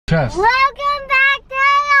chest. Welcome back to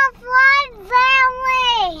the Flood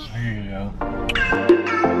family. There you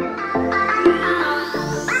go.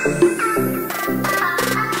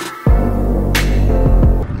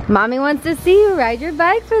 Mommy wants to see you ride your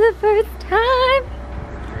bike for the first time.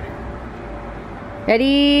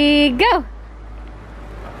 Ready, go.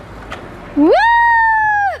 Woo!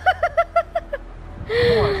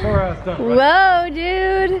 Come on, show her how it's done. Whoa,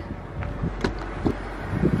 dude.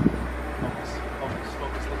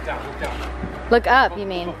 Focus, look down, look down. Look up, you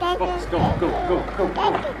mean? Focus, go.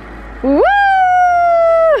 Woo!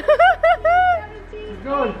 Keep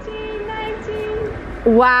going.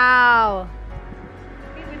 Wow.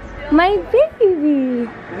 My baby.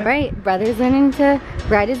 Right, brother's learning to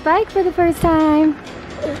ride his bike for the first time.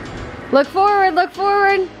 Look forward, look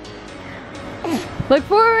forward. Look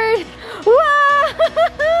forward. Whoa!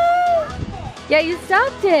 Yeah, you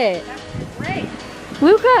stopped it. That's great.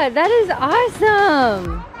 Luca, that is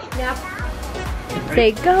awesome. Now,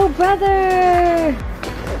 Say, go, brother.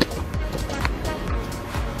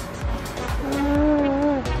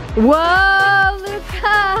 Whoa,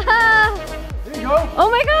 Luca. There you go. Oh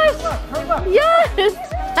my gosh. Turn left. Yes.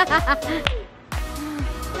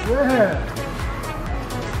 Yeah.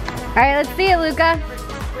 All right, let's see it, Luca.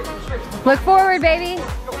 Look forward, baby.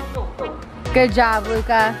 Good job,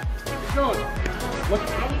 Luca. Keep going. Look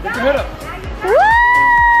your head up. Woo!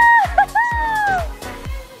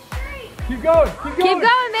 Keep going. Keep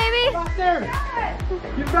going, baby. Back there.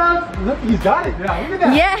 Keep bouncing. Look, he's got it now. Look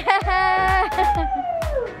at that. Yeah.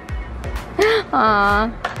 Aw.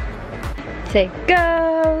 Say,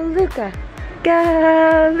 go, Luca.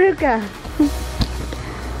 Go, Luca.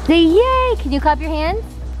 Say, yay. Can you clap your hands?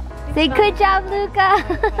 Say, good job, Luca.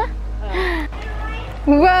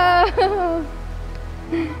 Whoa.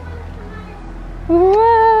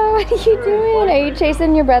 Whoa, what are you doing? Are you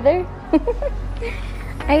chasing your brother?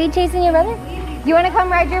 Are you chasing your brother? Do you want to come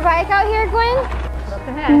ride your bike out here, Gwen? look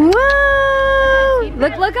ahead.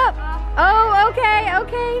 Whoa! Look up. Oh, okay,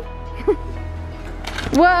 okay.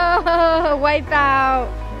 Whoa, wipe out.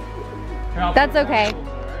 That's okay.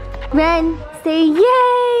 Ren, say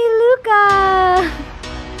yay, Luca.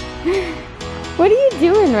 What are you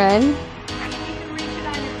doing, Ren?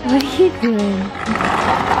 What are you doing?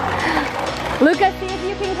 Luca, see if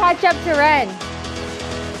you can catch up to Ren.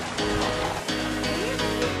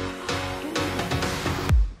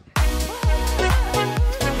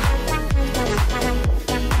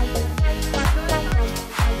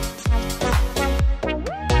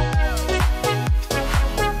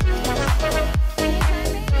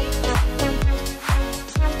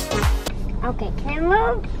 Okay, can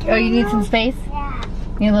I move? Oh, you need some space? Yeah.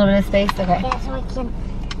 Need a little bit of space? Okay. Yeah, so I can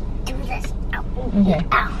do this. Ow. Okay.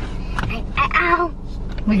 Ow. Ow.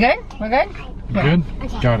 We good? We're good? You good?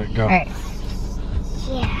 Okay. Got it, go. All right.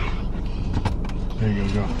 Yeah. There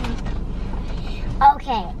you go,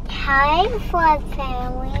 Okay. Hi, Flood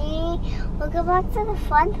family. Welcome back to the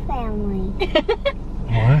Flood family.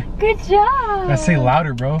 What? Good job. Gotta say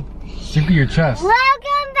louder, bro. Stick to your chest.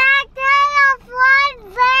 Welcome back to the Flood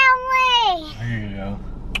family. There you go.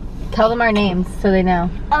 Tell them our names so they know.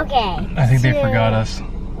 Okay. I think they forgot us.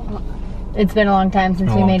 It's been a long time since Been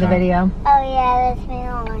a we long made a time. video. Oh yeah, that's been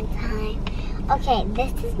a long time. Okay,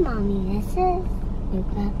 this is mommy. This is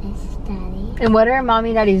Luca. This is daddy. And what are mommy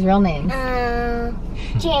and daddy's real names?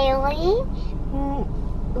 Jaylee,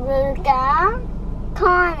 Luca,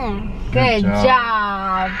 Connor. Good job.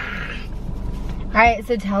 job. All right,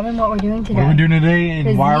 so tell them what we're doing today. What are we doing today and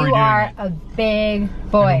Because why are we you doing are it? a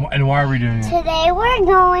big boy. And why are we doing it? Today we're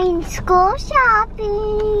going school shopping.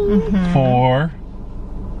 Mhm. For?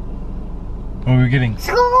 What are we getting?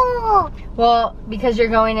 School. Well, because you're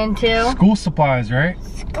going into. School supplies, right?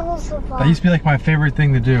 School supplies. That used to be like my favorite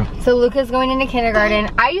thing to do. So Luca's going into kindergarten.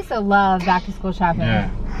 I used to love back to school shopping. Yeah.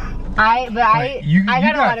 I Like, you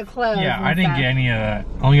got a lot of clothes. Yeah, and I didn't stuff. get any of that.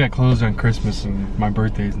 I only got clothes on Christmas and my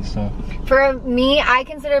birthdays and stuff. For me, I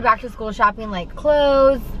consider back to school shopping like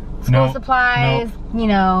clothes, school No, supplies, you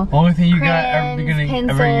know, Only thing you got Crayons,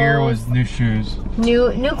 every year was pencils. new shoes.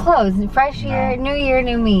 new clothes, fresh year, new year,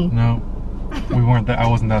 new me. No, we weren't that. I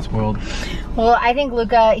wasn't that spoiled. Well, I think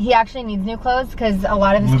Luca, he actually needs new clothes because a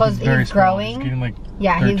lot of his Luke clothes is very he's small. growing. He's getting like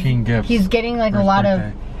Yeah, 13 gifts. he's getting like for a his lot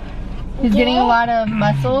birthday. he's getting a lot of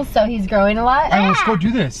muscles, so he's growing a lot. Alright, let's go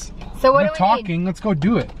do this. So what We're do we talking. need? Let's go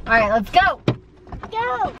do it. All right, let's go.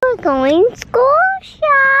 Go. We're going school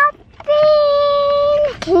shopping.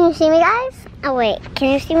 Can you see me, guys? Oh wait,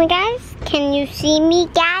 can you see me, guys? Can you see me,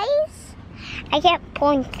 guys? I can't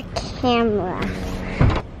point the camera.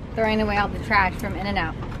 Throwing away all the trash from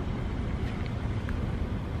In-N-Out.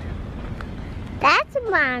 That's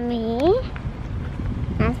mommy.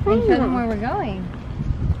 That's And show them fine. where we're going.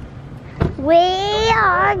 We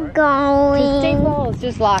are To going Staples.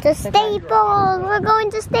 Just lock. to Staples. We're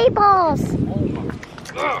going to Staples.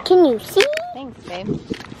 Can you see? Thanks, babe.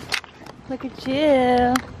 Look at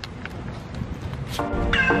you.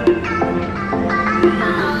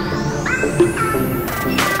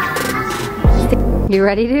 You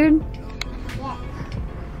ready, dude? Yeah.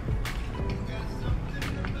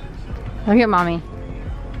 Look at mommy.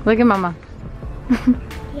 Look at mama.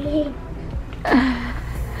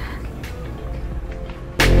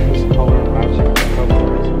 Color matching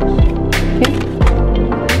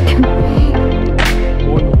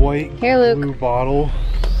one white Here, Luke. blue bottle.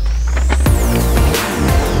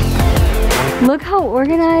 Look how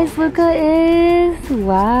organized Luca is.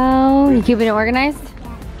 Wow. You keeping it organized?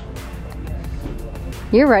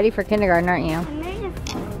 You're ready for kindergarten, aren't you?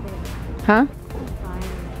 Huh?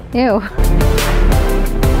 Ew.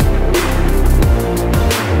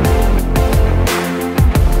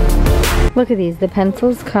 Look at these. The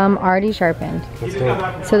pencils come already sharpened. Let's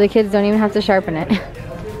go. So the kids don't even have to sharpen it.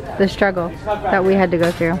 The struggle that we had to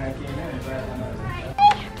go through.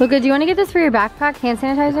 Luca, do you want to get this for your backpack? Hand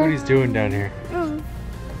What sanitizer? he's doing down here.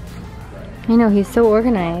 I know, he's so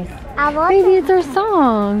organized. I want Baby, it's our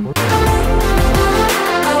song.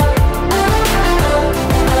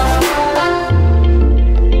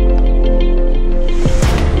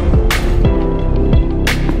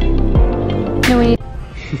 No, we need.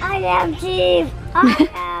 I am Jeep. I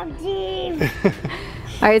am Jeep.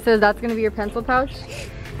 Alright, so that's gonna be your pencil pouch?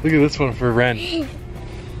 Look at this one for Ren.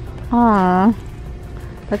 Aww.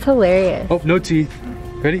 That's hilarious. Oh, no teeth.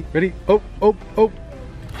 Ready? Ready? Oh, oh, oh.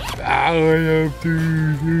 I have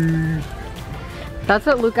teeth. That's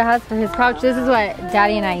what Luca has for his pouch. This is what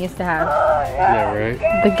Daddy and I used to have. Yeah, right?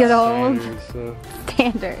 The good old So,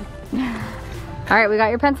 standard. Alright, we got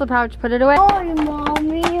your pencil pouch. Put it away. Hi,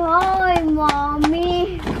 Mommy. Hi,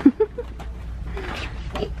 Mommy.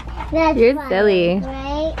 That's You're fun, silly.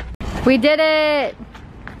 Right? We did it!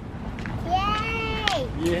 Yay!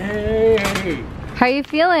 yay! How you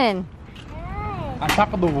feeling? On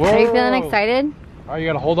top of the world. Are you feeling excited? Alright, you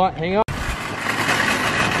gotta hold on, hang on.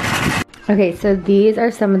 Okay, so these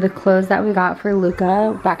are some of the clothes that we got for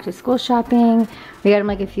Luca. Back to school shopping. We got him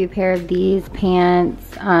like a few pair of these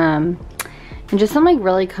pants, and just some like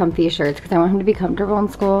really comfy shirts because I want him to be comfortable in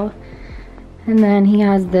school. And then he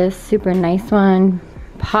has this super nice one,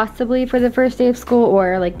 possibly for the first day of school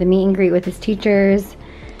or like the meet and greet with his teachers.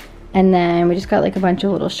 And then we just got like a bunch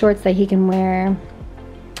of little shorts that he can wear.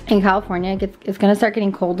 In California, it's gonna start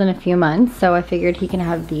getting cold in a few months, so I figured he can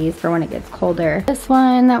have these for when it gets colder. This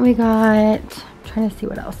one that we got, I'm trying to see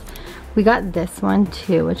what else. We got this one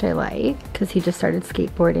too, which I like, because he just started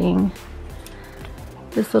skateboarding.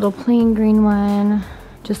 This little plain green one,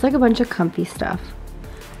 just like a bunch of comfy stuff.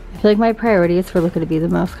 I feel like my priority is for Luca to be the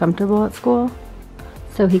most comfortable at school,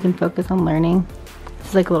 so he can focus on learning. This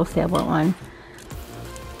is like a little sailboat one.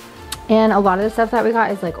 And a lot of the stuff that we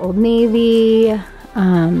got is like Old Navy.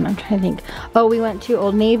 I'm trying to think. Oh, we went to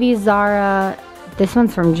Old Navy, Zara. This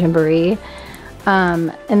one's from Gymboree.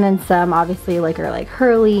 And then some obviously like are like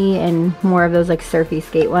Hurley and more of those like surfy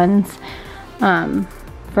skate ones from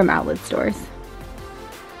outlet stores.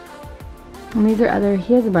 And these are other,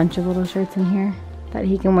 he has a bunch of little shirts in here that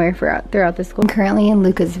he can wear throughout the school. I'm currently in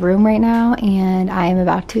Luca's room right now, and I am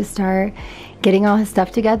about to start getting all his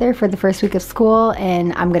stuff together for the first week of school,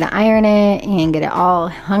 and I'm gonna iron it and get it all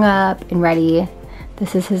hung up and ready.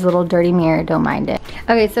 This is his little dirty mirror, don't mind it.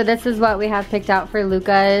 Okay, so this is what we have picked out for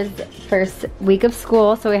Luca's first week of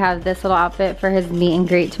school. So we have this little outfit for his meet and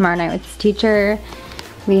greet tomorrow night with his teacher.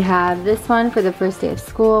 We have this one for the first day of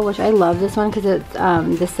school, which I love this one because it's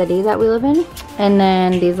the city that we live in. And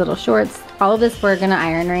then these little shorts. All of this we're gonna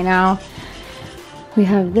iron right now. We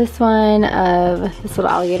have this one of this little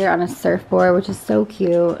alligator on a surfboard, which is so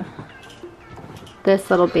cute. This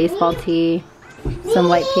little baseball tee, some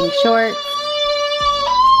light pink shorts.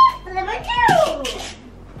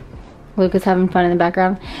 Luca's having fun in the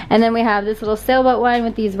background. And then we have this little sailboat one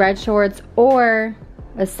with these red shorts, or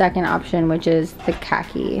a second option, which is the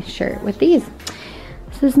khaki shirt with these.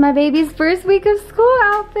 This is my baby's first week of school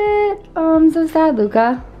outfit. Oh, I'm so sad,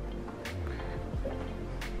 Luca.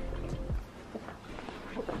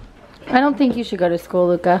 I don't think you should go to school,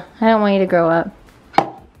 Luca. I don't want you to grow up.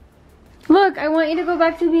 Look, I want you to go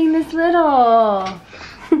back to being this little.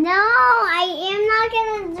 No, I am not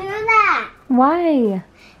gonna do that. Why?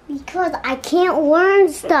 Because I can't learn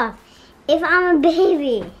stuff if I'm a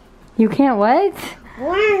baby. You can't what?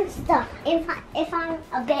 Learn stuff if I'm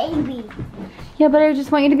a baby. Yeah, but I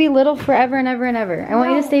just want you to be little forever and ever and ever. I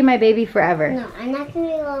want you to stay my baby forever. No, I'm not gonna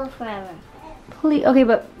be little forever. Please. Okay,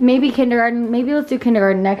 but maybe kindergarten. Maybe let's do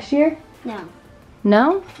kindergarten next year. No.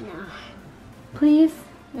 No? No. Please?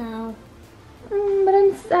 No. But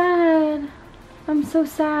I'm sad. I'm so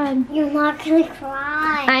sad. You're not gonna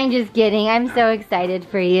cry. I'm just kidding. I'm so excited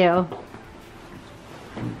for you.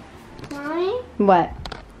 Mommy, What?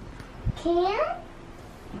 can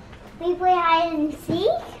we play hide and seek?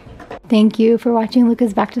 Thank you for watching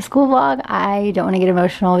Luca's back to school vlog. I don't want to get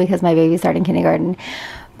emotional because my baby's starting kindergarten.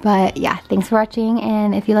 But yeah, thanks for watching.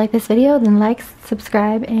 And if you like this video, then like,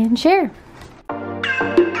 subscribe, and share.